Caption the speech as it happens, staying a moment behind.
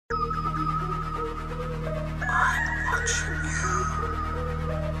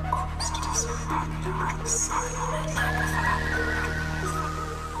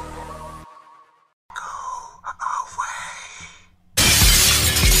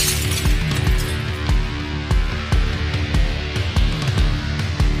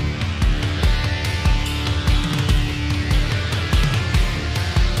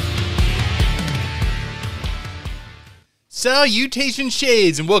Salutation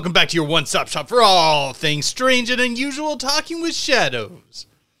shades, and welcome back to your one-stop shop for all things strange and unusual, talking with shadows.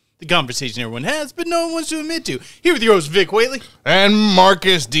 The conversation everyone has, but no one wants to admit to. Here with your host, Vic Whaley. And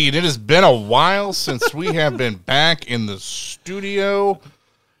Marcus Dean. It has been a while since we have been back in the studio.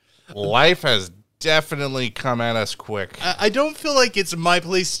 Life has definitely come at us quick. I don't feel like it's my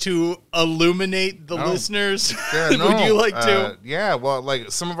place to illuminate the listeners. Yeah, Would you like to? Yeah, well,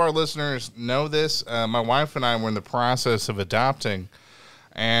 like some of our listeners know this. My wife and I were in the process of adopting,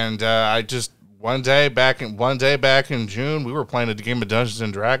 and I just one day back in June, we were playing a game of Dungeons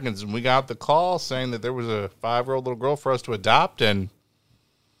and Dragons, and we got the call saying that there was a 5-year-old little girl for us to adopt, and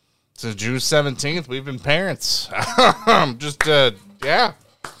since June 17th, we've been parents. Yeah.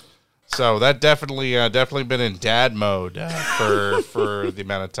 So that definitely been in dad mode for the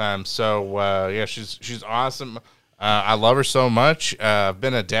amount of time. So yeah, she's awesome. I love her so much. I've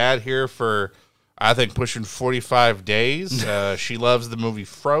been a dad here for I think pushing 45 days. She loves the movie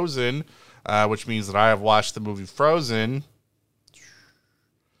Frozen, which means that I have watched the movie Frozen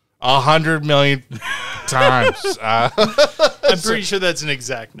 100 million times. I'm pretty sure that's an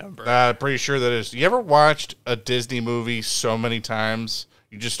exact number. Pretty sure that is. You ever watched a Disney movie so many times?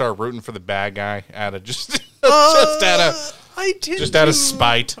 You just start rooting for the bad guy out of out of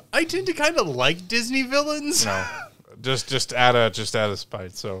spite. I tend to kind of like Disney villains. No, just out of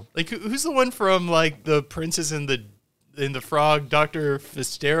spite. So, like, who's the one from like the Princess and the Frog, Dr.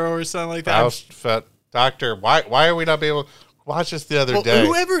 Fistero or something like that? Doctor, why are we not able? Watch this the other day.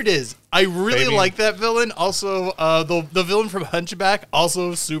 Whoever it is, I really like that villain. Also, the villain from Hunchback,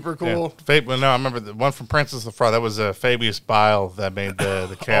 also super cool. Yeah. No, I remember the one from Princess of the Frog. That was Fabius Bile that made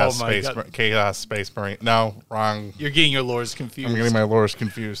the Chaos Space Marine. No, wrong. You're getting your lores confused. I'm getting my lores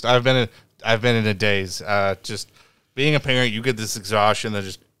confused. I've been in a daze. Just being a parent, you get this exhaustion that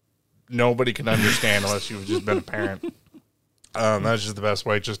just nobody can understand unless you've just been a parent. That's just the best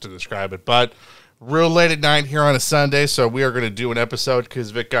way just to describe it. But real late at night here on a Sunday, so we are going to do an episode because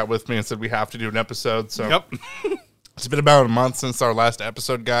Vic got with me and said we have to do an episode. So yep. It's been about a month since our last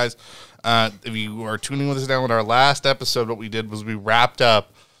episode, guys. If you are tuning with us now, in our last episode, what we did was we wrapped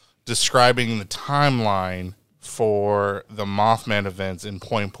up describing the timeline for the Mothman events in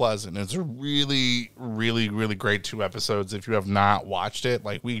Point Pleasant. It's a really, really, really great 2 episodes. If you have not watched it,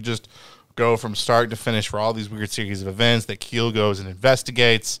 like we just go from start to finish for all these weird series of events that Keel goes and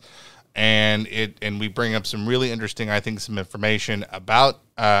investigates. And we bring up some really interesting, I think, some information about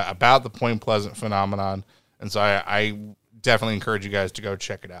the Point Pleasant phenomenon. And so I definitely encourage you guys to go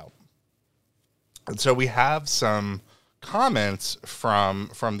check it out. And so we have some comments from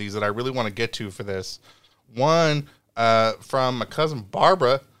these that I really want to get to for this. One from my cousin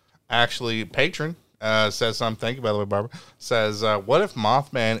Barbara, actually patron, says something. Thank you, by the way, Barbara. Says, what if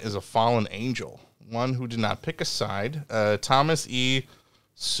Mothman is a fallen angel? One who did not pick a side. Thomas E.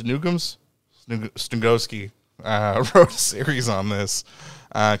 Snugowski wrote a series on this.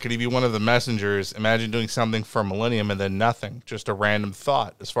 Could he be one of the messengers? Imagine doing something for a millennium and then nothing, just a random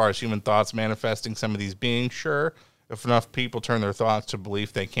thought. As far as human thoughts manifesting some of these beings, sure, if enough people turn their thoughts to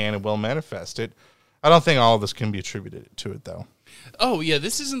belief, they can and will manifest it. I don't think all of this can be attributed to it, though. Oh, yeah,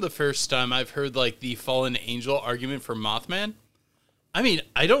 this isn't the first time I've heard, like, the fallen angel argument for Mothman. I mean,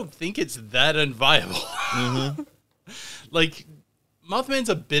 I don't think it's that unviable. Mm-hmm. Like, Mothman's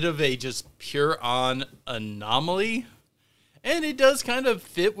a bit of a just pure on anomaly, and it does kind of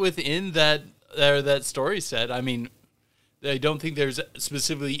fit within that story set. I mean, I don't think there's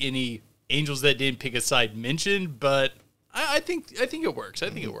specifically any angels that didn't pick a side mentioned, but I think it works. I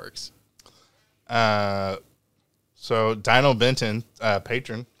think it works. So Dino Benton,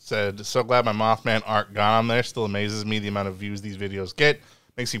 patron, said, so glad my Mothman art got on there. Still amazes me the amount of views these videos get.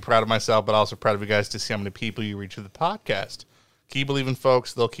 Makes me proud of myself, but also proud of you guys to see how many people you reach with the podcast. Keep believing,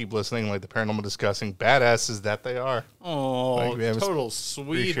 folks. They'll keep listening like the Paranormal Discussing badasses that they are. Oh, total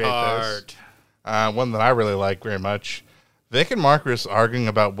sweetheart. One that I really like very much. Vic and Marcus arguing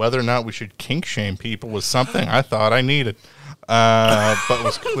about whether or not we should kink shame people was something I thought I needed. But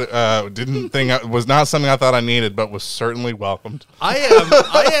was not something I thought I needed, but was certainly welcomed. I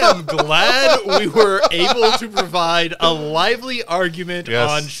am glad we were able to provide a lively argument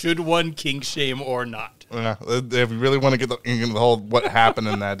on should one kink shame or not. Yeah, if you really want to get into the whole what happened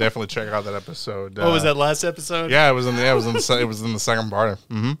in that, definitely check out that episode. What was that last episode? Yeah, it was in the second part.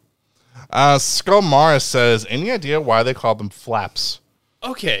 Skull Mara says, any idea why they call them flaps?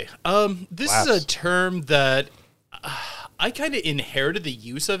 Okay. This is a term that I kind of inherited the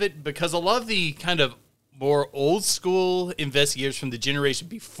use of it because a lot of the kind of more old school investigators from the generation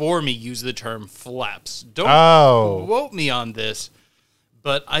before me use the term flaps. Don't quote me on this.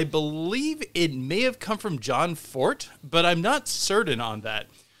 But I believe it may have come from John Fort, but I'm not certain on that.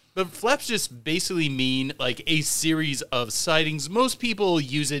 But flaps just basically mean like a series of sightings. Most people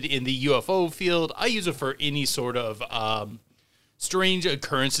use it in the UFO field. I use it for any sort of strange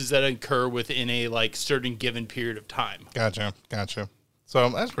occurrences that occur within a like certain given period of time. Gotcha. So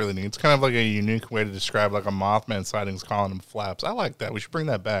that's really neat. It's kind of like a unique way to describe like a Mothman sightings, calling them flaps. I like that. We should bring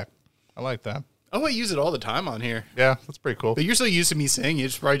that back. I like that. Oh, I use it all the time on here. Yeah, that's pretty cool. But you're so used to me saying it,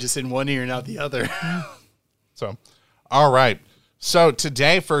 it's probably just in one ear and out the other. So, all right. So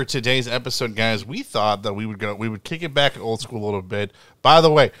for today's episode, guys, we thought that we would kick it back old school a little bit. By the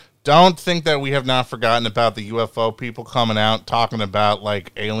way, don't think that we have not forgotten about the UFO people coming out talking about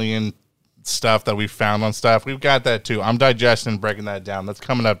like alien stuff that we found on stuff. We've got that too. I'm digesting and breaking that down. That's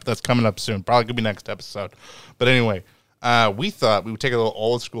coming up soon. Probably gonna be next episode. But anyway. We thought we would take a little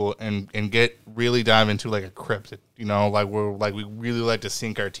old school and really dive into like a cryptid, like we really like to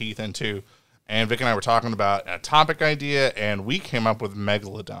sink our teeth into. And Vic and I were talking about a topic idea, and we came up with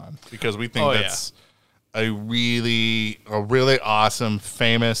Megalodon because we think that's a really awesome,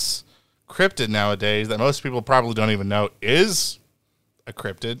 famous cryptid nowadays that most people probably don't even know is a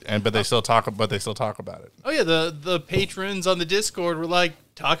cryptid, but they still talk about it. Oh yeah, the patrons on the Discord were like,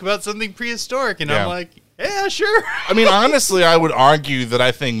 talk about something prehistoric, and I'm like, yeah, sure. I mean, honestly, I would argue that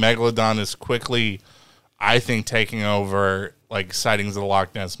I think Megalodon is quickly, taking over like sightings of the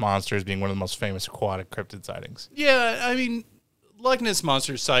Loch Ness Monster as being one of the most famous aquatic cryptid sightings. Yeah, I mean, Loch Ness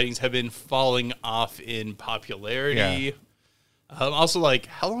Monster sightings have been falling off in popularity. Yeah. Also, like,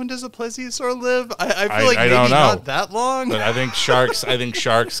 how long does a plesiosaur live? I feel like maybe not that long. But I think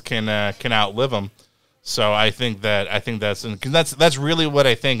sharks can outlive them. So I think that's really what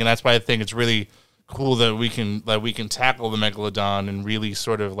I think, and that's why I think it's really cool that we can tackle the Megalodon and really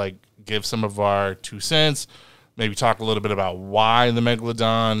sort of like give some of our 2 cents. Maybe talk a little bit about why the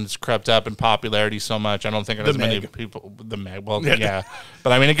Megalodon's crept up in popularity so much. I don't think as many people yeah.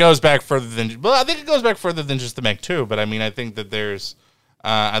 But I mean, it goes back further than. Well, I think it goes back further than just the Meg too. But I mean, I think that there's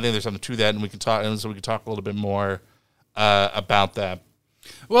something to that, and we can talk a little bit more about that.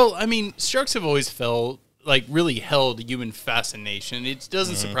 Well, I mean, sharks have always felt like really held human fascination. It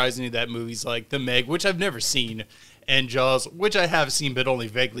doesn't surprise me that movies like The Meg, which I've never seen, and Jaws, which I have seen but only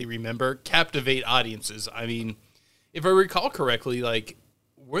vaguely remember, captivate audiences. I mean, if I recall correctly, like,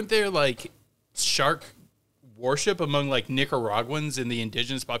 weren't there like shark worship among like Nicaraguans in the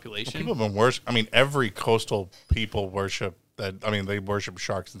indigenous population? People have been worship. I mean, every coastal people worship that. I mean, they worship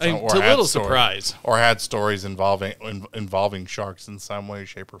sharks. To little surprise, or had stories involving sharks in some way,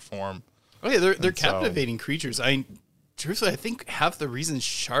 shape, or form. Oh yeah, they're captivating creatures. Truthfully, I think half the reason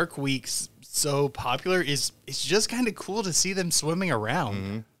Shark Week's so popular is it's just kind of cool to see them swimming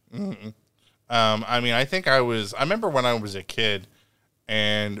around. I mean, I remember when I was a kid,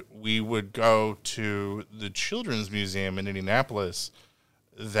 and we would go to the Children's Museum in Indianapolis.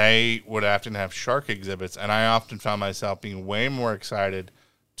 They would often have shark exhibits, and I often found myself being way more excited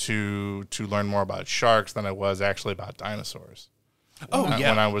to learn more about sharks than I was actually about dinosaurs.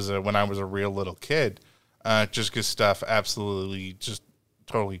 When I was a real little kid, just because stuff absolutely just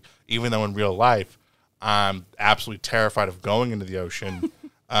totally. Even though in real life, I'm absolutely terrified of going into the ocean,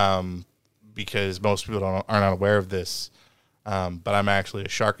 because most people are not aware of this. But I'm actually a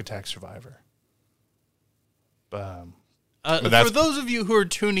shark attack survivor. For those of you who are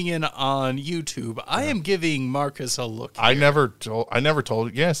tuning in on YouTube, I am giving Marcus a look here. I never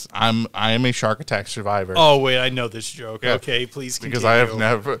told. Yes, I am a shark attack survivor. Oh wait, I know this joke. Yeah. Okay, please continue.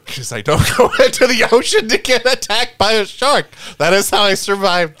 Because I don't go into the ocean to get attacked by a shark. That is how I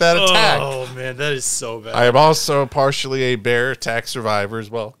survived that attack. Oh man, that is so bad. I am also partially a bear attack survivor as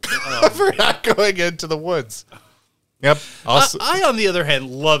well for not going into the woods. Yep. I, on the other hand,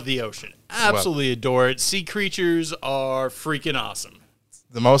 love the ocean. Absolutely adore it. Sea creatures are freaking awesome.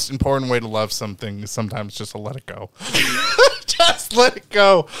 The most important way to love something is sometimes just to let it go. Just let it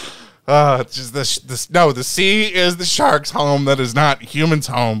go. The sea is the shark's home. That is not humans'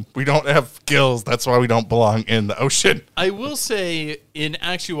 home. We don't have gills. That's why we don't belong in the ocean. I will say, in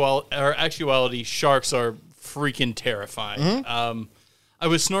actuality, sharks are freaking terrifying. I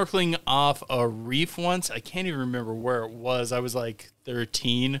was snorkeling off a reef once. I can't even remember where it was. I was like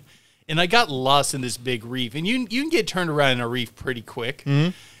 13. and I got lost in this big reef. And you can get turned around in a reef pretty quick.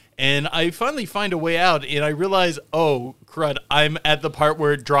 And I finally find a way out, and I realize, oh, crud, I'm at the part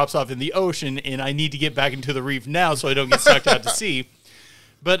where it drops off in the ocean, and I need to get back into the reef now so I don't get sucked out to sea.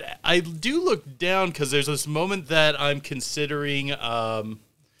 But I do look down because there's this moment that I'm considering.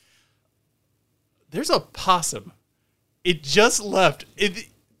 There's a possum. It just left.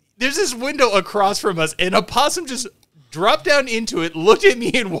 There's this window across from us, and a possum just dropped down into it, looked at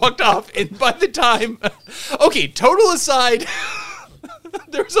me, and walked off. And by the time... Okay, total aside...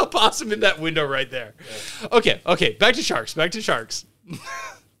 There's a possum in that window right there. Okay, back to sharks.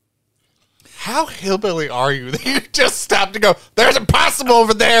 How hillbilly are you that you just stopped to go, there's a possum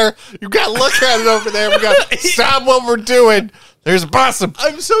over there. You got to look at it over there. We got to stop what we're doing. There's a possum.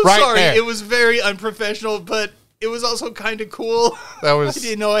 I'm so right sorry. there. It was very unprofessional, but it was also kind of cool. I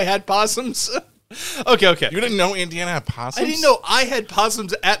didn't know I had possums. Okay. You didn't know Indiana had possums? I didn't know I had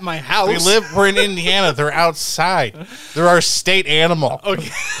possums at my house. We're in Indiana. They're outside. They're our state animal. Okay.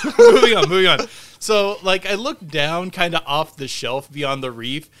 Moving on. So, like, I looked down kind of off the shelf beyond the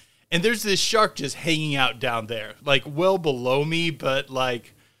reef, and there's this shark just hanging out down there, like, well below me, but,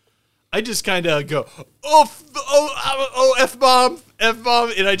 like, I just kind of go, F-bomb,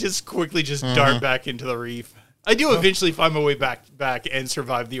 and I just quickly just dart back into the reef. I do eventually find my way back and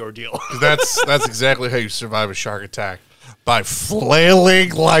survive the ordeal. That's exactly how you survive a shark attack. By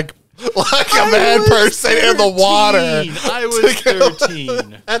flailing like a mad person in the water. I was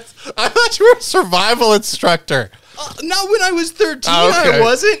 13. I thought you were a survival instructor. Not when I was 13, okay. I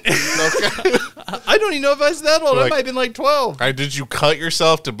wasn't. Okay. I don't even know if I was that old. I might have been like 12. Did you cut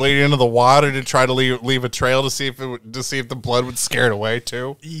yourself to bleed into the water to try to leave a trail to see if the blood would scare it away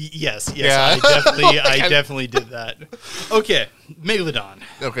too? Yes. Yeah. I definitely did that. Okay, Megalodon.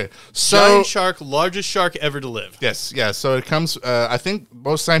 Okay, so giant shark, largest shark ever to live. Yes, yeah. So it comes. I think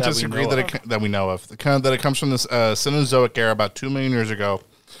most scientists agree that we know of that it comes from this Cenozoic era about 2 million years ago.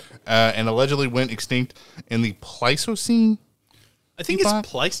 And allegedly went extinct in the Pleistocene. I think it's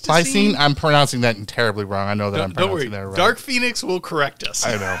Pleistocene. I'm pronouncing that terribly wrong. I know that I'm pronouncing that wrong. Dark Phoenix will correct us.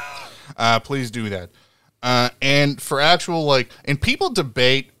 I know. Please do that. And for actual, and people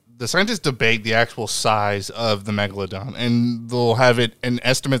debate, the scientists debate the actual size of the Megalodon, and they'll have it in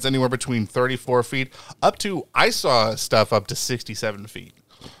estimates anywhere between 34 feet up to, I saw stuff up to 67 feet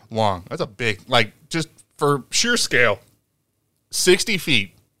long. That's a big, just for sheer scale, 60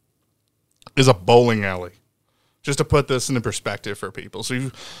 feet. Is a bowling alley, just to put this into perspective for people.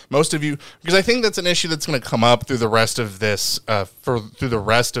 So most of you, because I think that's an issue that's going to come up through the rest of this,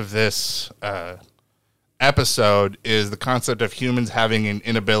 episode, is the concept of humans having an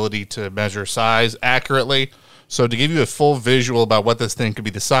inability to measure size accurately. So to give you a full visual about what this thing could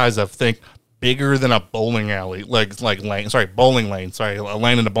be the size of, think bigger than a bowling alley, bowling lane. Sorry, a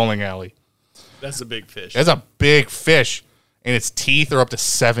lane in a bowling alley. That's a big fish. That's a big fish, and its teeth are up to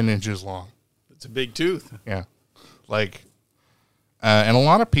 7 inches long. It's a big tooth. Yeah. And a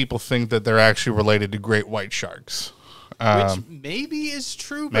lot of people think that they're actually related to great white sharks. Which maybe is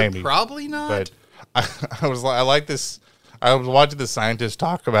true, but probably not. But I was watching the scientist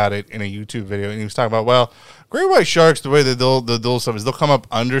talk about it in a YouTube video, and he was talking about, great white sharks, the way that they'll do stuff is they'll come up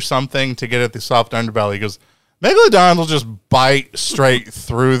under something to get at the soft underbelly. He goes, Megalodon will just bite straight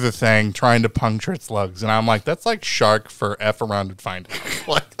through the thing, trying to puncture its lugs. And I'm like, that's like shark for F around and find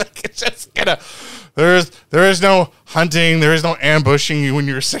it. It's just there is no hunting, there is no ambushing you when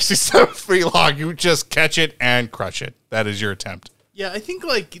you're 67 feet long. You just catch it and crush it. That is your attempt. Yeah, I think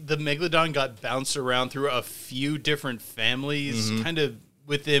the Megalodon got bounced around through a few different families, kind of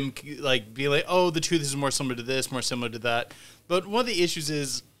with them being like, oh, the tooth is more similar to this, more similar to that. But one of the issues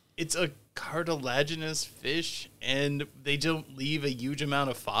is it's a cartilaginous fish, and they don't leave a huge amount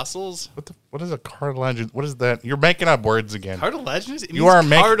of fossils. What is a cartilaginous? What is that? You're making up words again. Cartilaginous? It you are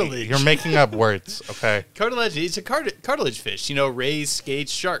cartilage. You're making up words. Okay. Cartilage. It's a cartilage fish. Rays,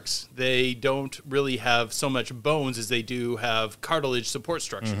 skates, sharks. They don't really have so much bones as they do have cartilage support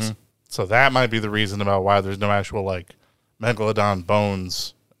structures. So that might be the reason about why there's no actual Megalodon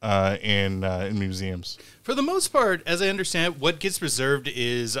bones in museums. For the most part, as I understand, what gets preserved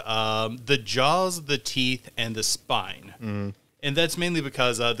is the jaws, the teeth, and the spine. And that's mainly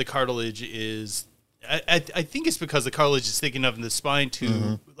because the cartilage is... I think it's because the cartilage is thick enough in the spine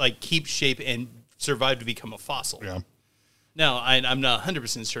to keep shape and survive to become a fossil. Yeah. Now, I'm not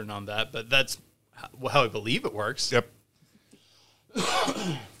 100% certain on that, but that's how I believe it works. Yep.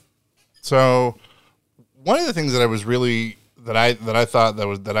 So, one of the things that I was really... that I thought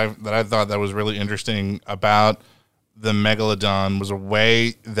that was really interesting about the Megalodon was a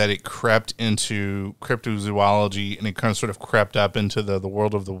way that it crept into cryptozoology, and it kind of sort of crept up into the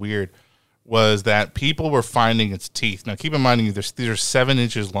world of the weird, was that people were finding its teeth. Now, keep in mind, these are 7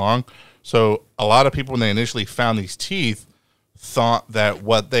 inches long, so a lot of people, when they initially found these teeth, thought that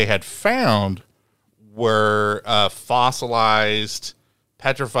what they had found were fossilized,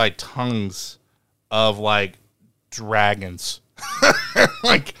 petrified tongues of, like, dragons.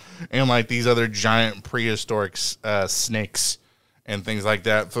 And these other giant prehistoric snakes and things like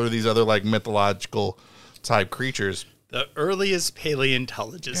that, for these other like mythological type creatures. The earliest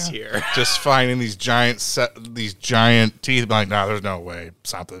paleontologists here, just finding these giant teeth. Like, no, there's no way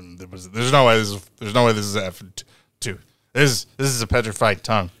something. There's no way this is F2. This is a petrified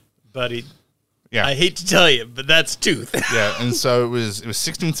tongue, buddy. Yeah, I hate to tell you, but that's tooth. Yeah, and so it was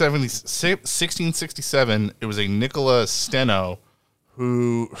 1667. It was a Nicola Steno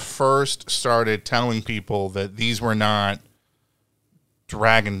who first started telling people that these were not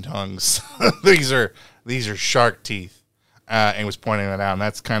dragon tongues. these are shark teeth, and was pointing that out. And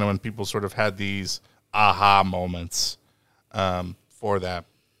that's kind of when people sort of had these aha moments for that.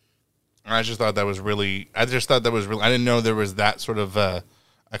 And I just thought that was really. I didn't know there was that sort of a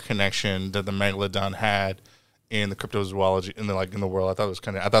connection that the Megalodon had in the cryptozoology in the world. I thought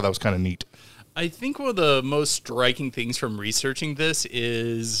that was kind of neat. I think one of the most striking things from researching this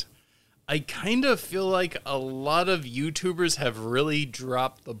is I kind of feel like a lot of YouTubers have really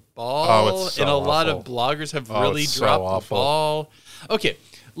dropped the ball, so and a lot awful. of bloggers have really dropped the ball. Okay,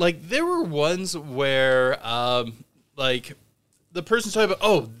 like there were ones where like the person's talking about,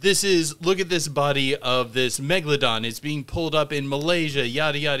 look at this body of this Megalodon. It's being pulled up in Malaysia,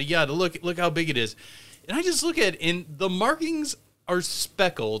 yada, yada, yada. Look how big it is. And I just look at it, and the markings are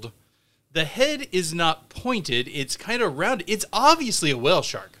speckled. The head is not pointed. It's kind of rounded. It's obviously a whale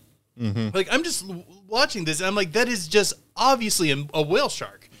shark. Mm-hmm. Like, I'm just watching this, and I'm like, that is just obviously a whale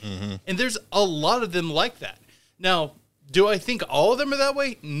shark. Mm-hmm. And there's a lot of them like that. Now, do I think all of them are that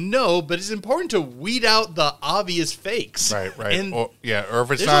way? No, but it's important to weed out the obvious fakes. Right. And or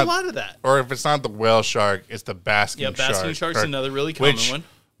if it's there's not a lot of that. Or if it's not the whale shark, it's the basking shark. Yeah, basking shark's another really common one.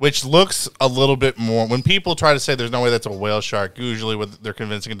 Which looks a little bit more, when people try to say there's no way that's a whale shark, usually what they're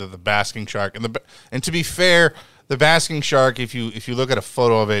convincing into the basking shark. And to be fair, the basking shark, if you look at a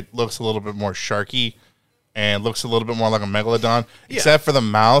photo of it, looks a little bit more sharky and looks a little bit more like a Megalodon, except for the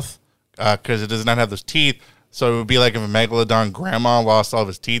mouth, because it does not have those teeth. So it would be like if a Megalodon grandma lost all of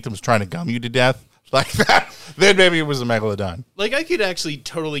his teeth and was trying to gum you to death like that. Then maybe it was a Megalodon. Like, I could actually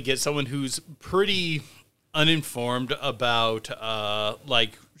totally get someone who's pretty uninformed about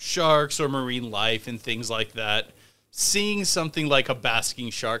like sharks or marine life and things like that, seeing something like a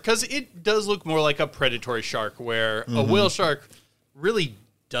basking shark, because it does look more like a predatory shark, where a whale shark really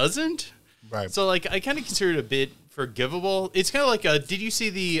doesn't. Right. So, like, I kind of consider it a bit forgivable. It's kind of like did you see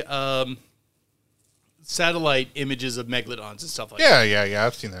the satellite images of megalodons and stuff like that? Yeah,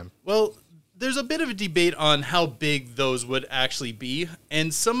 I've seen them. Well, there's a bit of a debate on how big those would actually be,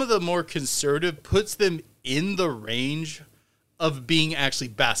 and some of the more conservative puts them in the range of being actually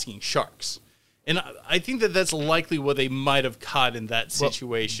basking sharks. And I think that that's likely what they might have caught in that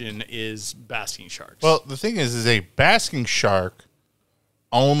situation, is basking sharks. Well, the thing is a basking shark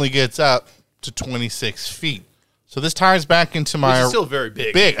only gets up to 26 feet. So this ties back into my... Which is still very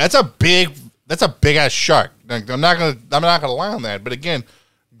big. That's a big ass shark. Like, I'm not gonna lie on that. But again,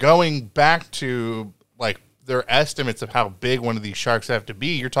 going back to like their estimates of how big one of these sharks have to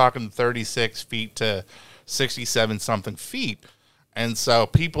be, you're talking 36 feet to 67 something feet. And so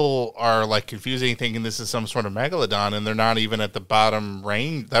people are like confusing, thinking this is some sort of megalodon, and they're not even at the bottom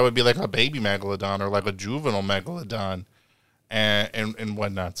range. That would be like a baby megalodon or like a juvenile megalodon and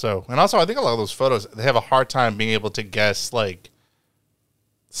whatnot. So, and also I think a lot of those photos, they have a hard time being able to guess like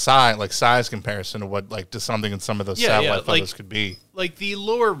size comparison of what like to something in some of those satellite photos could be. Like the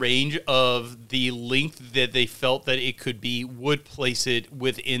lower range of the length that they felt that it could be would place it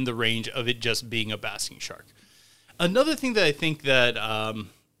within the range of it just being a basking shark. Another thing that I think that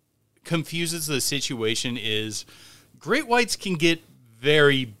confuses the situation is great whites can get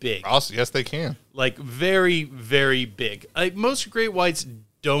very big. Also, yes, they can. Like very, very big. Most great whites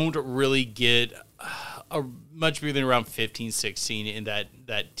don't really get much bigger than around 15, 16 in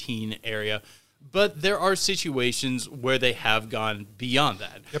that teen area. But there are situations where they have gone beyond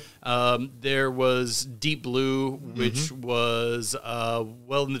that. Yep. There was Deep Blue, which was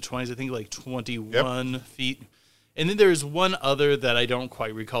well in the 20s, I think like 21 feet. And then there's one other that I don't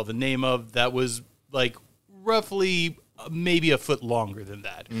quite recall the name of that was like roughly maybe a foot longer than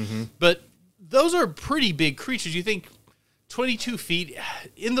that. Mm-hmm. But those are pretty big creatures. You think 22 feet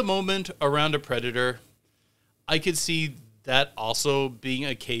in the moment around a predator, I could see that also being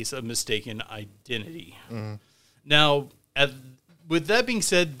a case of mistaken identity. Now, with that being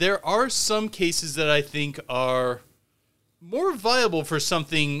said, there are some cases that I think are more viable for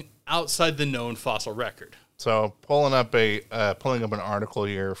something outside the known fossil record. So pulling up an article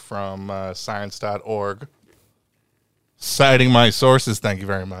here from science.org, citing my sources. Thank you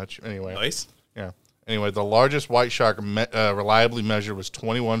very much. Anyway, Nice. yeah. Anyway, the largest white shark reliably measured was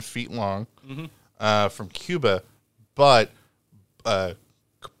 21 feet long from Cuba, but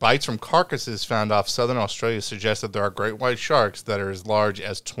bites from carcasses found off southern Australia suggest that there are great white sharks that are as large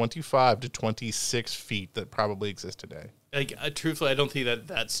as 25 to 26 feet that probably exist today. Like, truthfully, I don't think that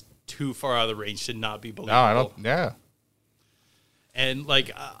that's too far out of the range to not be believable. No, I don't. Yeah. And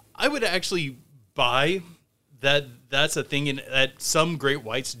like, I would actually buy that that's a thing, and that some great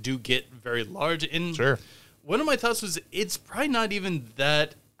whites do get very large. And Sure. one of my thoughts was it's probably not even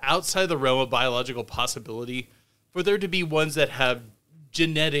that outside the realm of biological possibility for there to be ones that have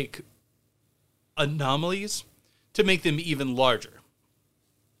genetic anomalies to make them even larger.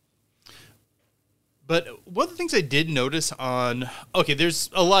 But one of the things I did notice there's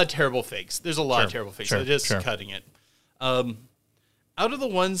a lot of terrible fakes. There's a lot of terrible fakes. So just cutting it. Out of the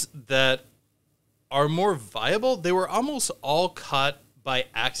ones that are more viable, they were almost all caught by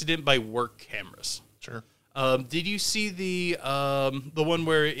accident by work cameras. Sure. Did you see the one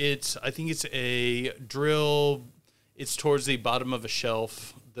where I think it's a drill, it's towards the bottom of a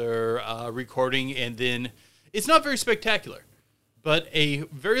shelf, they're recording, and then it's not very spectacular, but a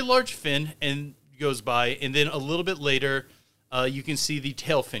very large fin and goes by, and then a little bit later, you can see the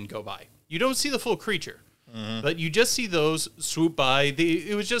tail fin go by. You don't see the full creature, but you just see those swoop by.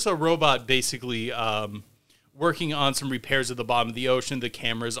 It was just a robot basically working on some repairs at the bottom of the ocean. The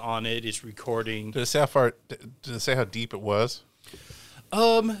camera's on it. It's recording. Did it say how far? Did it say how deep it was?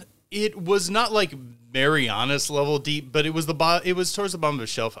 It was not like Marianas level deep, but it was it was towards the bottom of the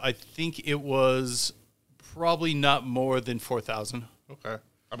shelf. I think it was probably not more than 4,000. Okay.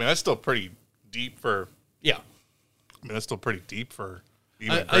 I mean, that's still pretty deep for. Yeah. I mean, that's still pretty deep for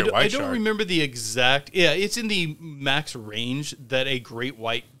even a I great white shark. don't remember the exact. Yeah, it's in the max range that a great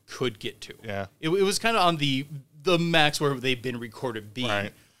white could get to. Yeah. It was kind of on the max where they've been recorded being.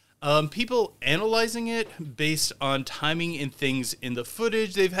 Right. People analyzing it based on timing and things in the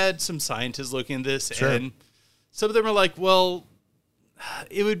footage. They've had some scientists looking at this, and some of them are like, well,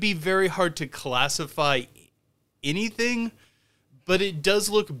 it would be very hard to classify anything, but it does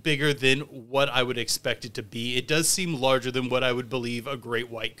look bigger than what I would expect it to be. It does seem larger than what I would believe a great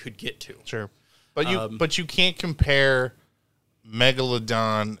white could get to. Sure. But you can't compare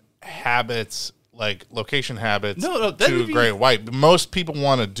Megalodon habits, like location habits, to great white. Most people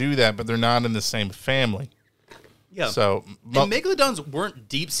want to do that, but they're not in the same family. Yeah. So and Megalodons weren't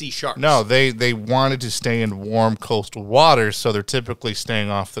deep sea sharks. No, they wanted to stay in warm coastal waters, so they're typically staying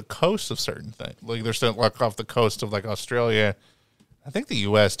off the coast of certain things. Like they're staying like off the coast of like Australia. I think the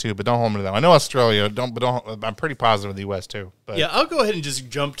U.S. too, but don't hold me to that. I know Australia. I'm pretty positive the U.S. too. But yeah, I'll go ahead and just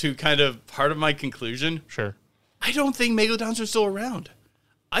jump to kind of part of my conclusion. Sure. I don't think Megalodons are still around.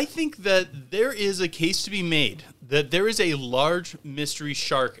 I think that there is a case to be made that there is a large mystery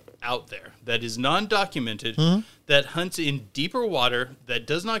shark out there that is non-documented, that hunts in deeper water, that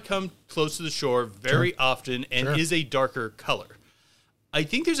does not come close to the shore very often, and is a darker color. I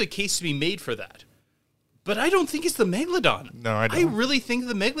think there's a case to be made for that. But I don't think it's the Megalodon. No, I don't. I really think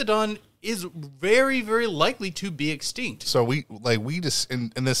the Megalodon is very, very likely to be extinct. So we just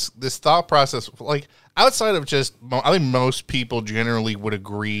in this thought process, like outside of just, I think most people generally would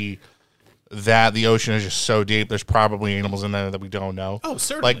agree that the ocean is just so deep. There's probably animals in there that we don't know. Oh,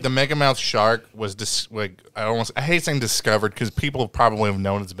 certainly. Like the megamouth shark was I hate saying discovered because people probably have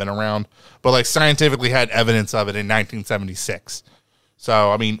known it's been around, but like scientifically had evidence of it in 1976.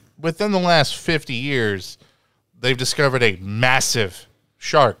 So, I mean, within the last 50 years, they've discovered a massive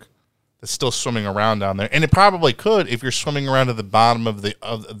shark that's still swimming around down there. And it probably could if you're swimming around at the bottom of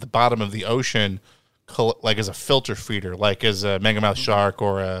the ocean, like as a filter feeder, like as a megamouth shark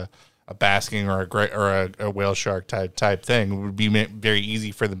or a basking or a whale shark type thing. It would be very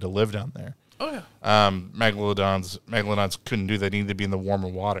easy for them to live down there. Oh, yeah. Megalodons couldn't do that. They needed to be in the warmer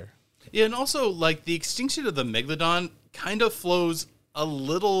water. Yeah, and also, like, the extinction of the Megalodon kind of flows a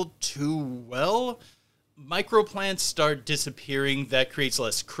little too well. Microplants start disappearing. That creates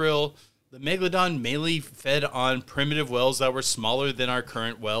less krill. The Megalodon mainly fed on primitive whales that were smaller than our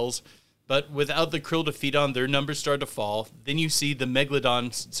current whales. But without the krill to feed on, their numbers start to fall. Then you see the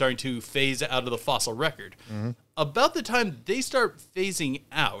Megalodon starting to phase out of the fossil record. About the time they start phasing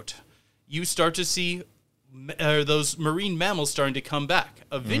out, you start to see those marine mammals starting to come back.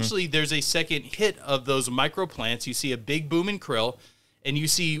 Eventually, there's a second hit of those microplants. You see a big boom in krill, and you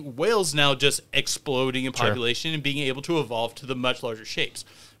see whales now just exploding in population and being able to evolve to the much larger shapes.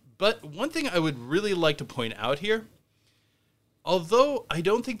 But one thing I would really like to point out here, although I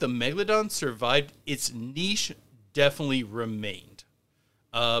don't think the Megalodon survived, its niche definitely remained.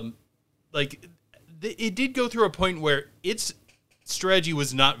 It did go through a point where its strategy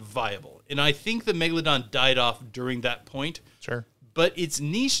was not viable. And I think the Megalodon died off during that point. Sure. But its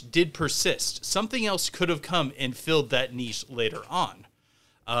niche did persist. Something else could have come and filled that niche later on,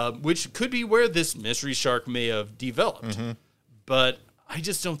 which could be where this mystery shark may have developed. But I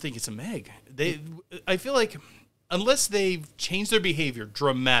just don't think it's a Meg. I feel like unless they've changed their behavior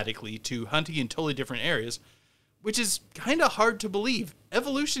dramatically to hunting in totally different areas, which is kind of hard to believe,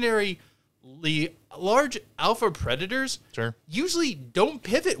 evolutionarily large alpha predators usually don't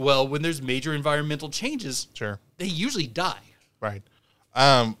pivot well when there's major environmental changes. They usually die. Right.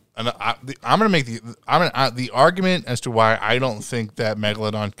 And I'm going to make the argument as to why I don't think that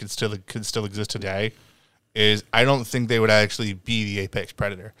Megalodon could still exist today is I don't think they would actually be the apex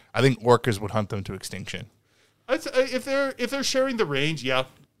predator. I think orcas would hunt them to extinction. If they're sharing the range, yeah.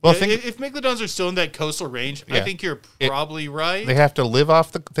 Well, if Megalodons are still in that coastal range, I think you're probably right. They have to live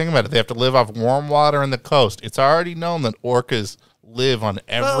off think about it. They have to live off warm water in the coast. It's already known that orcas live on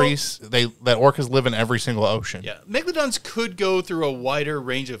orcas live in every single ocean. Yeah, Megalodons could go through a wider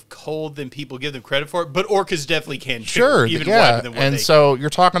range of cold than people give them credit for, but orcas definitely can. Sure, even wider than what and they so can. You're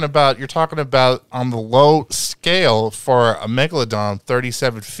talking about on the low scale for a Megalodon,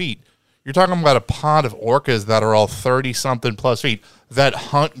 37 feet. You're talking about a pod of orcas that are all 30-something plus feet that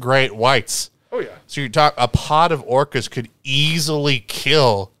hunt great whites. Oh, yeah. So a pod of orcas could easily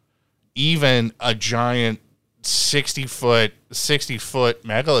kill even a giant 60-foot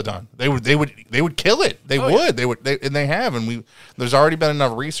Megalodon. They would kill it. They have. And there's already been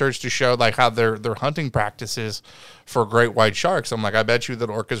enough research to show like how their hunting practices for great white sharks. I'm like, I bet you that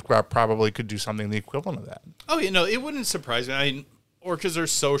orcas probably could do something the equivalent of that. Oh, it wouldn't surprise me. I mean, orcas are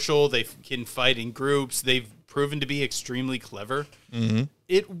social. They can fight in groups. They've proven to be extremely clever.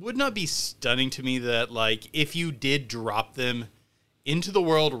 It would not be stunning to me that, like, if you did drop them into the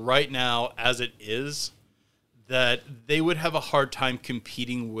world right now as it is, that they would have a hard time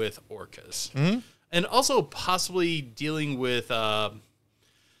competing with orcas. And also possibly dealing with...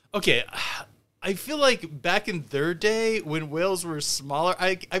 I feel like back in their day, when whales were smaller,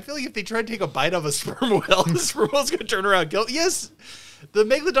 I feel like if they tried to take a bite of a sperm whale, the sperm whale's going to turn around and go, yes, the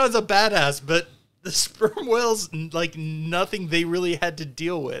Megalodon's a badass, but the sperm whale's like nothing they really had to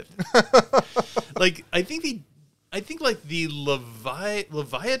deal with. Like, I think the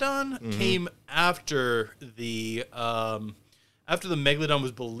Leviathan came after the Megalodon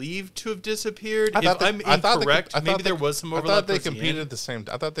was believed to have disappeared. If I'm incorrect, maybe there was some overlap. I thought they competed at the same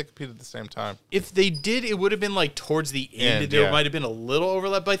time. If they did, it would have been like towards the end. There might have been a little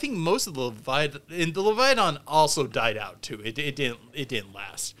overlap, but I think most of the Leviathan also died out too. It didn't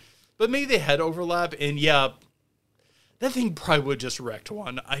last. But maybe they had overlap, and that thing probably would just wrecked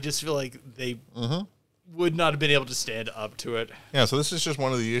one. I just feel like they would not have been able to stand up to it. Yeah, so this is just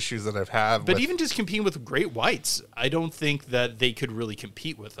one of the issues that I've had. But even just competing with great whites, I don't think that they could really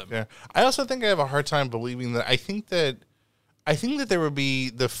compete with them. Yeah, I also think I have a hard time believing that. I think that there would be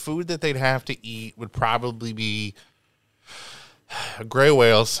the food that they'd have to eat would probably be gray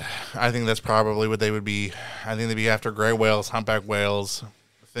whales. I think that's probably what they would be. I think they'd be after gray whales, humpback whales,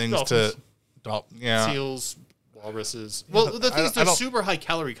 seals, walruses. Well, the thing is, they're super high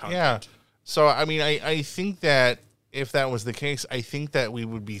calorie content. Yeah. So, I mean, I think that if that was the case, I think that we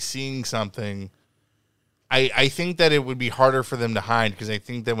would be seeing something. I think that it would be harder for them to hide because I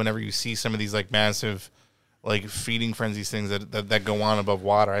think that whenever you see some of these, like, massive, like, feeding frenzies things that go on above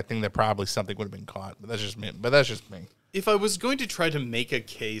water, I think that probably something would have been caught. But that's just me. If I was going to try to make a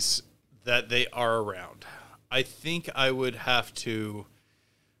case that they are around, I think I would have to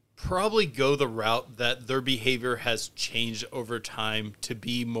probably go the route that their behavior has changed over time to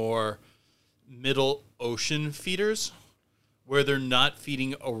be more middle ocean feeders, where they're not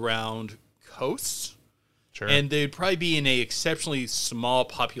feeding around coasts. Sure. And they'd probably be in a exceptionally small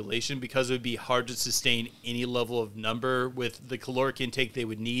population because it would be hard to sustain any level of number with the caloric intake they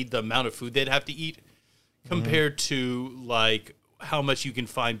would need, the amount of food they'd have to eat, compared to like how much you can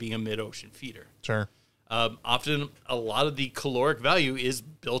find being a mid-ocean feeder. Sure. Often a lot of the caloric value is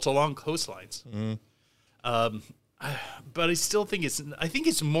built along coastlines. But I still think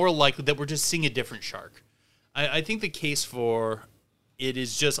it's more likely that we're just seeing a different shark. I think the case for it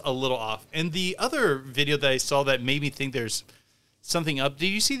is just a little off. And the other video that I saw that made me think there's something up. Did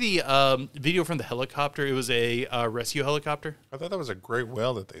you see the video from the helicopter? It was a rescue helicopter. I thought that was a great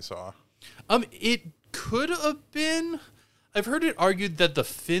whale that they saw. It could have been. I've heard it argued that the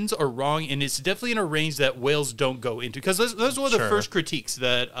fins are wrong, and it's definitely in a range that whales don't go into. Because that's one of the first critiques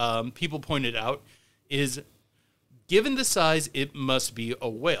that people pointed out is, given the size, it must be a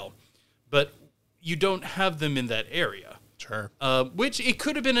whale. But you don't have them in that area. Sure. Which it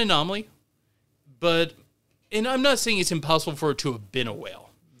could have been an anomaly, but, and I'm not saying it's impossible for it to have been a whale.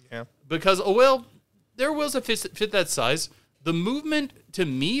 Yeah. Because a whale, there are whales that fit that size. The movement, to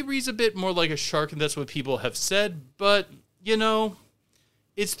me, reads a bit more like a shark, and that's what people have said. But, you know,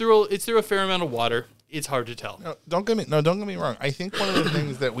 it's through a fair amount of water. It's hard to tell. No, don't get me wrong. I think one of the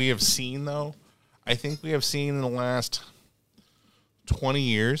things that we have seen, though, in the last 20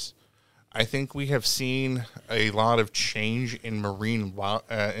 years, I think we have seen a lot of change in marine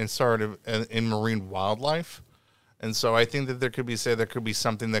wildlife, and so I think that there could be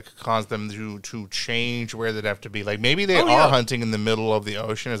something that could cause them to change where they'd have to be. Like maybe they are hunting in the middle of the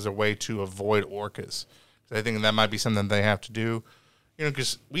ocean as a way to avoid orcas. I think that might be something they have to do. You know,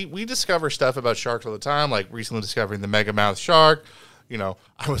 because we discover stuff about sharks all the time, like recently discovering the megamouth shark. You know,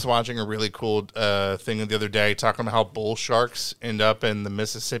 I was watching a really cool thing the other day talking about how bull sharks end up in the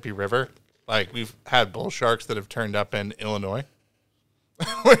Mississippi River. Like, we've had bull sharks that have turned up in Illinois,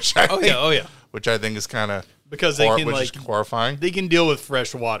 which I think is kind of because they can horrifying. They can deal with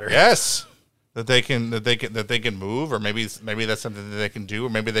fresh water. Yes, that they can move, or maybe that's something that they can do, or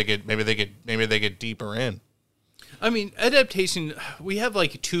maybe they get deeper in. I mean, adaptation. We have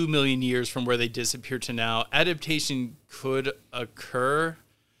like 2 million years from where they disappeared to now. Adaptation could occur.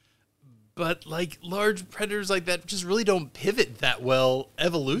 But like large predators like that just really don't pivot that well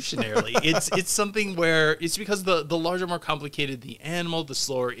evolutionarily. It's something where it's because the larger, more complicated the animal, the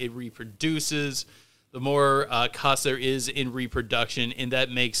slower it reproduces, the more cost there is in reproduction, and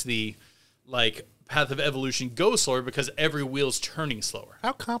that makes the path of evolution go slower because every wheel's turning slower.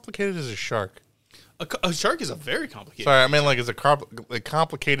 How complicated is a shark? A shark is a very complicated. Sorry, I mean is it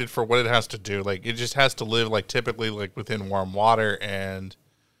complicated for what it has to do? Like it just has to live typically within warm water and.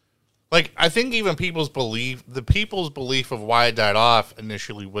 I think even people's belief of why it died off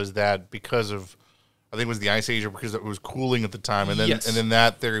initially was that because of, I think it was the Ice Age, or because it was cooling at the time, and then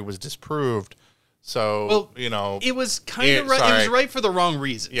that theory was disproved. So, it was kind of right. It was right for the wrong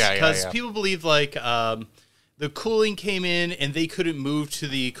reasons. Yeah, because people believed the cooling came in and they couldn't move to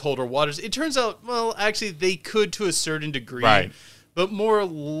the colder waters. It turns out, well, actually they could to a certain degree. Right. But more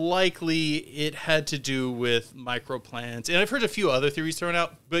likely, it had to do with microplants. And I've heard a few other theories thrown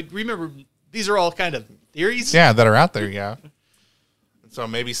out. But remember, these are all kind of theories. Yeah, that are out there. Yeah. So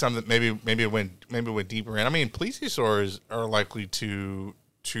maybe something. Maybe it went deeper in. I mean, plesiosaurs are likely to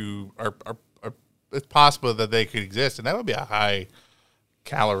it's possible that they could exist, and that would be a high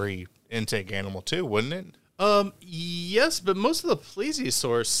calorie intake animal too, wouldn't it? Yes, but most of the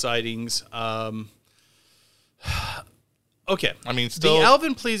plesiosaur sightings. Okay. I mean, still... The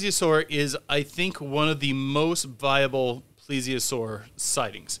Alvin plesiosaur is, I think, one of the most viable plesiosaur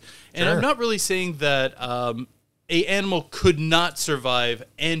sightings. And I'm not really saying that a animal could not survive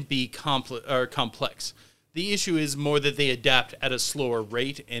and be complex. The issue is more that they adapt at a slower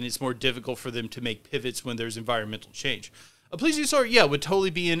rate, and it's more difficult for them to make pivots when there's environmental change. A plesiosaur, would totally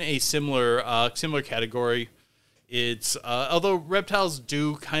be in a similar category. It's although reptiles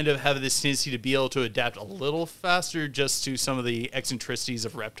do kind of have this tendency to be able to adapt a little faster just to some of the eccentricities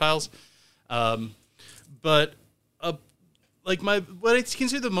of reptiles. But what I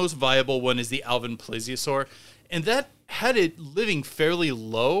consider the most viable one is the Alvin plesiosaur, and that had it living fairly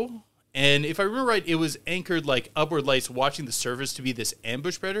low. And if I remember right, it was anchored upward lights watching the surface to be this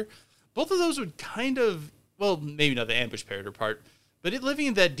ambush predator. Both of those would kind of, well, maybe not the ambush predator part, but it living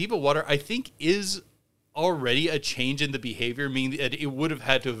in that deeper water, I think, is already a change in the behavior, meaning that it would have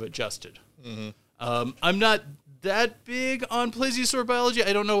had to have adjusted. Mm-hmm. I'm not that big on plesiosaur biology.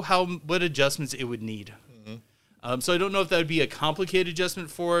 I don't know what adjustments it would need. Mm-hmm. So I don't know if that would be a complicated adjustment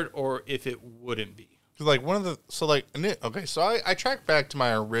for it or if it wouldn't be. So I tracked back to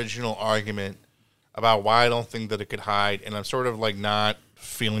my original argument about why I don't think that it could hide, and I'm sort of not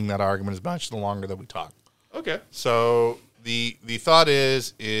feeling that argument as much the longer that we talk. Okay. So the thought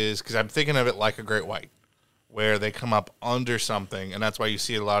is because I'm thinking of it like a great white, where they come up under something, and that's why you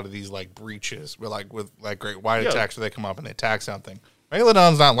see a lot of these breaches with great white attacks where they come up and they attack something.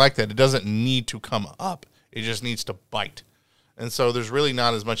 Megalodon's not like that. It doesn't need to come up. It just needs to bite. And so there's really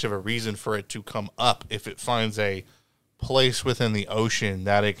not as much of a reason for it to come up if it finds a place within the ocean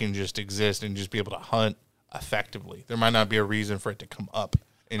that it can just exist and just be able to hunt effectively. There might not be a reason for it to come up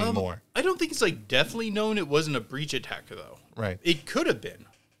anymore. I don't think it's like definitely known it wasn't a breach attacker, though. Right. It could have been.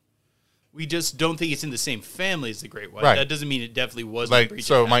 We just don't think it's in the same family as the great white. Right. That doesn't mean it definitely wasn't a Like breach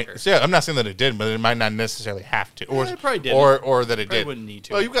so, attacker. I'm not saying that it did, but it might not necessarily have to, or Yeah, it probably didn't. or that it Probably did. wouldn't need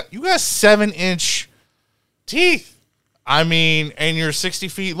to. Well, you got 7-inch teeth. I mean, and you're 60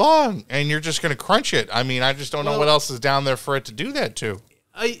 feet long, and you're just going to crunch it. I mean, I just don't know what else is down there for it to do that to.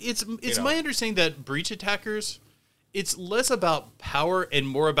 It's my understanding that breach attackers, it's less about power and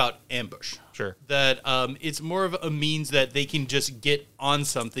more about ambush. Sure. That it's more of a means that they can just get on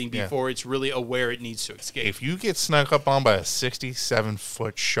something before it's really aware it needs to escape. If you get snuck up on by a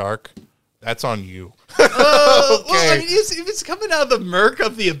 67-foot shark, that's on you. Well, I mean, if it's coming out of the murk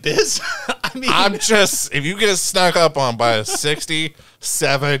of the abyss, I mean, if you get snuck up on by a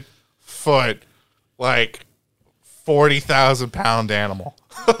 67-foot, like 40,000-pound animal,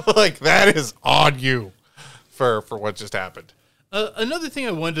 like that is on you for what just happened. Another thing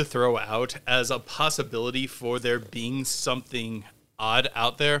I wanted to throw out as a possibility for there being something odd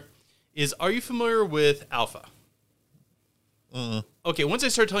out there is, are you familiar with Alpha? Okay, once I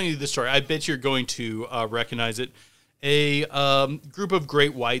start telling you this story, I bet you're going to recognize it. A group of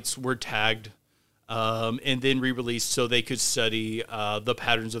great whites were tagged and then re-released so they could study the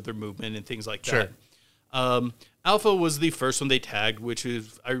patterns of their movement and things like that. Sure. Alpha was the first one they tagged, which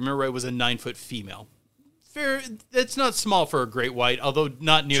is, I remember it was a 9-foot female. Fair, that's not small for a great white, although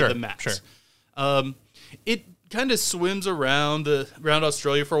not near the max. Sure. It kind of swims around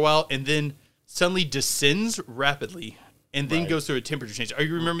Australia for a while and then suddenly descends rapidly and then goes through a temperature change. Are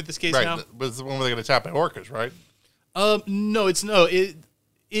you remembering this case now? But it's the one where they get attacked by orcas, right? No,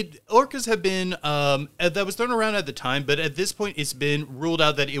 orcas have been that was thrown around at the time, but at this point it's been ruled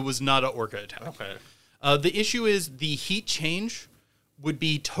out that it was not an orca attack. Okay. The issue is the heat change would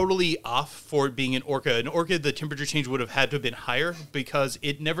be totally off for it being an orca. An orca, the temperature change would have had to have been higher because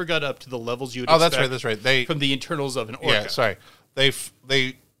it never got up to the levels you would expect. That's right. From the internals of an orca. Yeah, sorry. It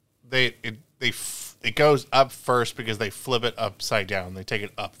goes up first because they flip it upside down. They take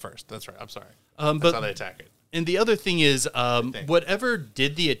it up first. That's right. I'm sorry. That's how they attack it. And the other thing is, whatever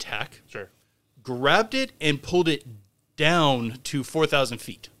did the attack, grabbed it and pulled it down to 4,000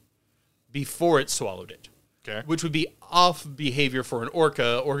 feet before it swallowed it. Okay. Which would be off behavior for an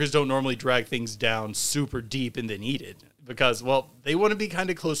orca. Orcas don't normally drag things down super deep and then eat it because, well, they want to be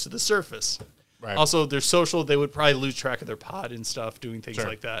kind of close to the surface. Right. Also, they're social. They would probably lose track of their pod and stuff, doing things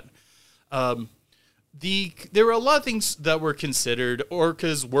like that. There were a lot of things that were considered.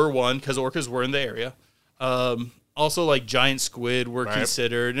 Orcas were one because orcas were in the area. Also, like giant squid were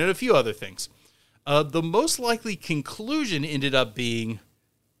considered and a few other things. The most likely conclusion ended up being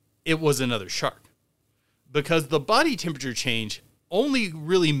it was another shark. Because the body temperature change only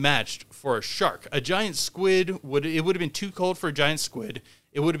really matched for a shark. A giant squid would have been too cold for a giant squid.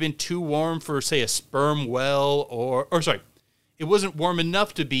 It would have been too warm for, say, a sperm whale it wasn't warm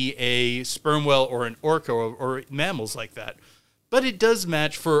enough to be a sperm whale or an orca or mammals like that. But it does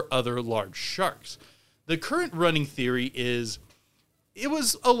match for other large sharks. The current running theory is it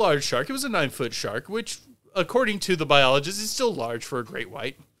was a large shark. It was a 9-foot shark, which, according to the biologists, is still large for a great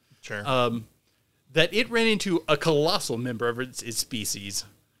white. Sure. That it ran into a colossal member of its species,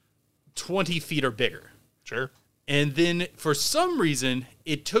 20 feet or bigger. Sure. And then, for some reason,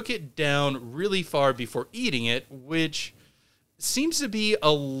 it took it down really far before eating it, which seems to be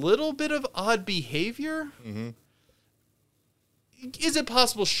a little bit of odd behavior. Mm-hmm. Is it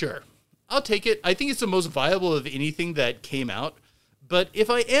possible? Sure. I'll take it. I think it's the most viable of anything that came out. But if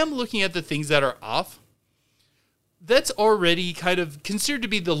I am looking at the things that are off, that's already kind of considered to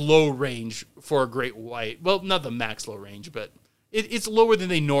be the low range for a great white. Well, not the max low range, but it's lower than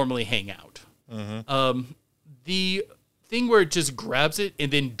they normally hang out. Mm-hmm. The thing where it just grabs it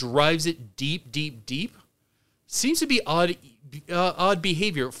and then drives it deep, deep, deep seems to be odd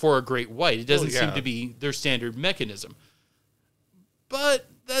behavior for a great white. It doesn't seem to be their standard mechanism. But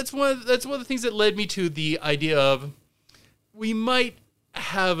that's one of the things that led me to the idea of we might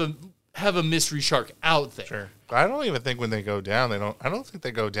have a mystery shark out there. Sure. I don't even think when they go down, I don't think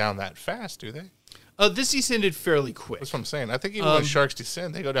they go down that fast, do they? This descended fairly quick. That's what I'm saying. I think even when sharks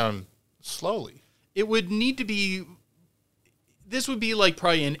descend, they go down slowly. It would need to be... This would be like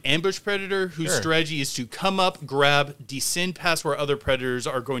probably an ambush predator whose strategy is to come up, grab, descend past where other predators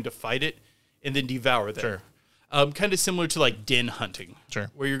are going to fight it, and then devour them. Sure. Kind of similar to like den hunting. Sure.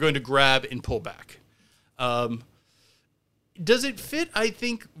 Where you're going to grab and pull back. Does it fit, I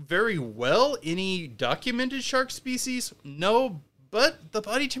think, very well any documented shark species? No, but the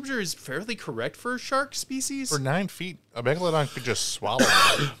body temperature is fairly correct for a shark species. For 9 feet, a megalodon could just swallow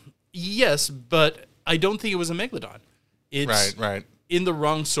it. Yes, but I don't think it was a megalodon. Right. in the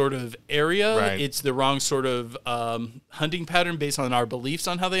wrong sort of area. Right. It's the wrong sort of hunting pattern based on our beliefs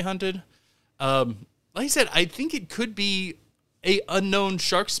on how they hunted. Like I said, I think it could be a unknown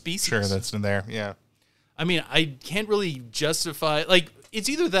shark species. Sure, that's in there. Yeah. I mean, I can't really justify, like, it's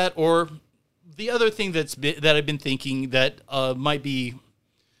either that or the other thing that I've been thinking that might be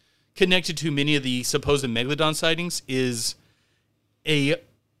connected to many of the supposed Megalodon sightings is a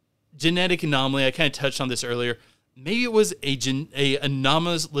genetic anomaly. I kind of touched on this earlier. Maybe it was a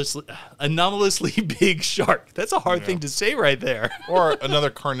anomalously big shark. That's a hard thing to say right there. Or another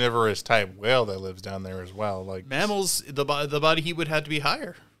carnivorous type whale that lives down there as well. Like mammals, the body heat would have to be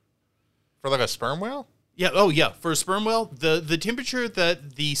higher. For like a sperm whale? Yeah. Oh, yeah. For a sperm whale, the temperature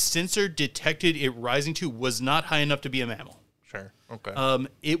that the sensor detected it rising to was not high enough to be a mammal. Sure. Okay.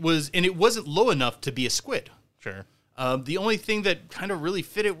 It wasn't low enough to be a squid. Sure. The only thing that kind of really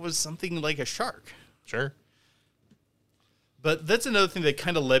fit it was something like a shark. Sure. But that's another thing that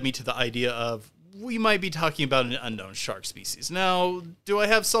kind of led me to the idea of we might be talking about an unknown shark species. Now, do I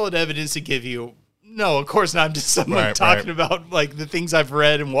have solid evidence to give you? No, of course not. I'm just someone talking about like the things I've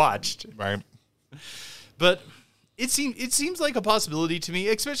read and watched. Right. But it seems like a possibility to me,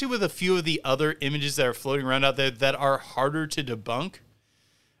 especially with a few of the other images that are floating around out there that are harder to debunk.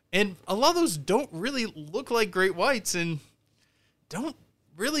 And a lot of those don't really look like great whites and don't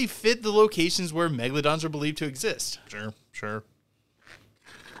really fit the locations where megalodons are believed to exist. Sure.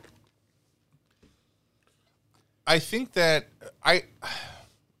 I think that all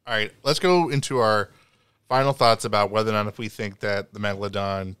right, let's go into our final thoughts about whether or not if we think that the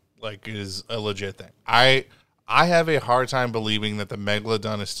Megalodon like is a legit thing. I have a hard time believing that the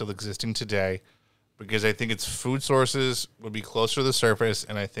Megalodon is still existing today because I think its food sources would be closer to the surface,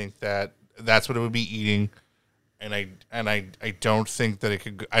 and I think that that's what it would be eating. And I don't think that it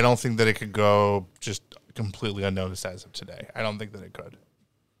could. I don't think that it could go just completely unnoticed as of today. I don't think that it could.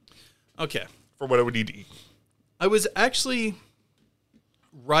 Okay. For what it would need to eat. I was actually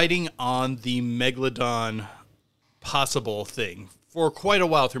writing on the Megalodon possible thing for quite a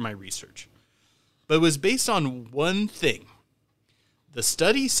while through my research. But it was based on one thing. The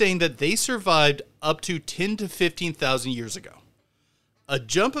study saying that they survived up to 10 to 15,000 years ago. A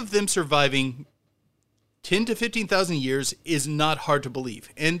jump of them surviving 10 to 15,000 years is not hard to believe.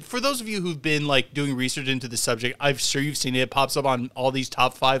 And for those of you who've been like doing research into the subject, I'm sure you've seen it. It pops up on all these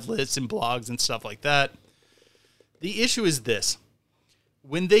top 5 lists and blogs and stuff like that. The issue is this.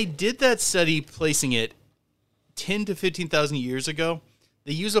 When they did that study placing it 10 to 15,000 years ago,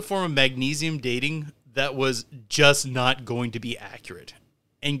 they used a form of magnesium dating that was just not going to be accurate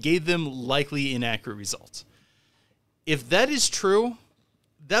and gave them likely inaccurate results. If that is true,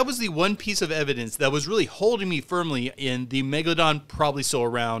 that was the one piece of evidence that was really holding me firmly in the Megalodon probably still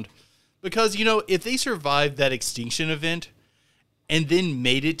around. Because, you know, if they survived that extinction event and then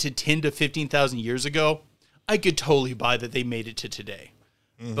made it to 10 to 15,000 years ago, I could totally buy that they made it to today.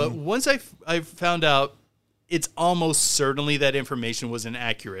 Mm-hmm. But once I found out it's almost certainly that information was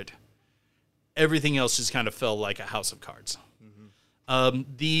inaccurate, everything else just kind of fell like a house of cards. Mm-hmm.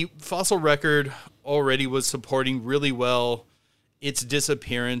 The fossil record already was supporting really well its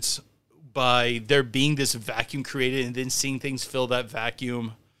disappearance by there being this vacuum created and then seeing things fill that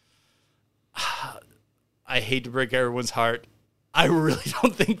vacuum. I hate to break everyone's heart. I really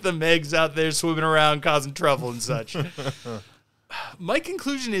don't think the Meg's out there swimming around causing trouble and such. My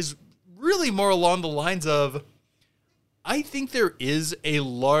conclusion is really more along the lines of, I think there is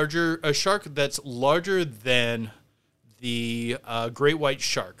a shark that's larger than the great white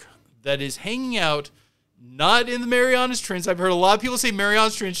shark that is hanging out not in the Marianas Trench. I've heard a lot of people say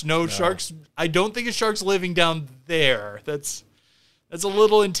Marianas Trench. No, sharks. I don't think a shark's living down there. That's a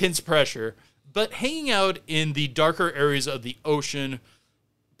little intense pressure. But hanging out in the darker areas of the ocean,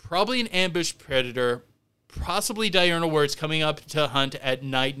 probably an ambush predator, possibly diurnal where it's coming up to hunt at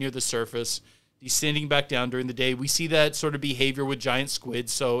night near the surface, descending back down during the day. We see that sort of behavior with giant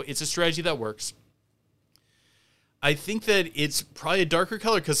squids, so it's a strategy that works. I think that it's probably a darker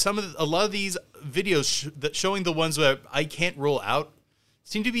color because a lot of these videos that showing the ones that I can't rule out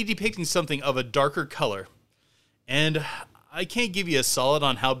seem to be depicting something of a darker color. And I can't give you a solid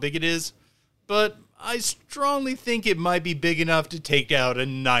on how big it is, but I strongly think it might be big enough to take out a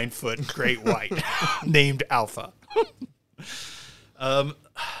 9-foot great white named Alpha.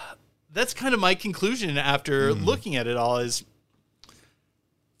 That's kind of my conclusion after looking at it all is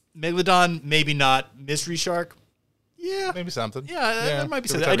Megalodon, maybe not. Mystery shark, yeah. Maybe something. Yeah, there might be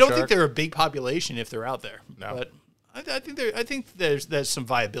something. I don't think they're a big population if they're out there. No. But I think there's some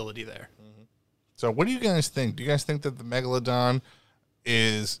viability there. Mm-hmm. So what do you guys think? Do you guys think that the Megalodon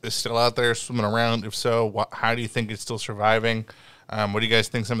is still out there swimming around? If so, how do you think it's still surviving? What do you guys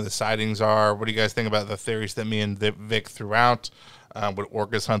think some of the sightings are? What do you guys think about the theories that me and Vic threw out? Would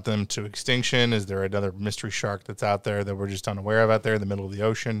orcas hunt them to extinction? Is there another mystery shark that's out there that we're just unaware of out there in the middle of the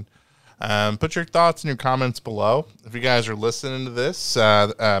ocean? Put your thoughts and your comments below. If you guys are listening to this,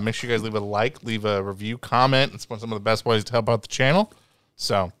 make sure you guys leave a like, leave a review, comment. It's one of some of the best ways to help out the channel.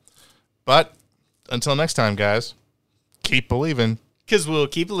 So, but until next time, guys, keep believing. Because we'll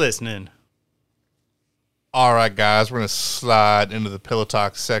keep listening. All right, guys, we're going to slide into the Pillow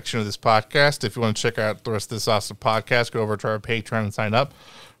Talk section of this podcast. If you want to check out the rest of this awesome podcast, go over to our Patreon and sign up.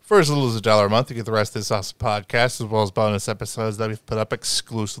 For as little as $1 a month, you get the rest of this awesome podcast, as well as bonus episodes that we've put up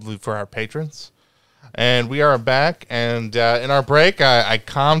exclusively for our patrons. And we are back, and in our break, I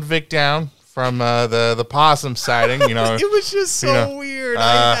calmed Vic down from the possum sighting. You know, it was just so weird.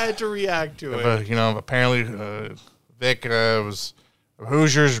 I had to react to it. But, you know, apparently Vic was...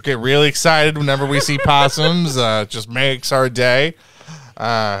 Hoosiers get really excited whenever we see possums. It just makes our day.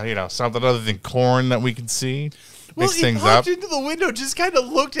 You know, something other than corn that we can see. Mix things up. He popped into the window, just kind of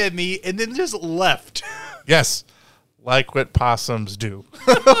looked at me, and then just left. Yes, like what possums do.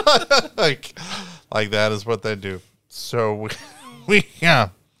 like that is what they do. So yeah.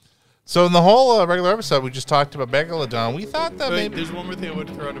 So in the whole regular episode, we just talked about Megalodon. We thought that maybe there's one more thing I would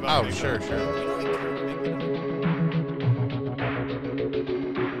throw out about. Oh, sure.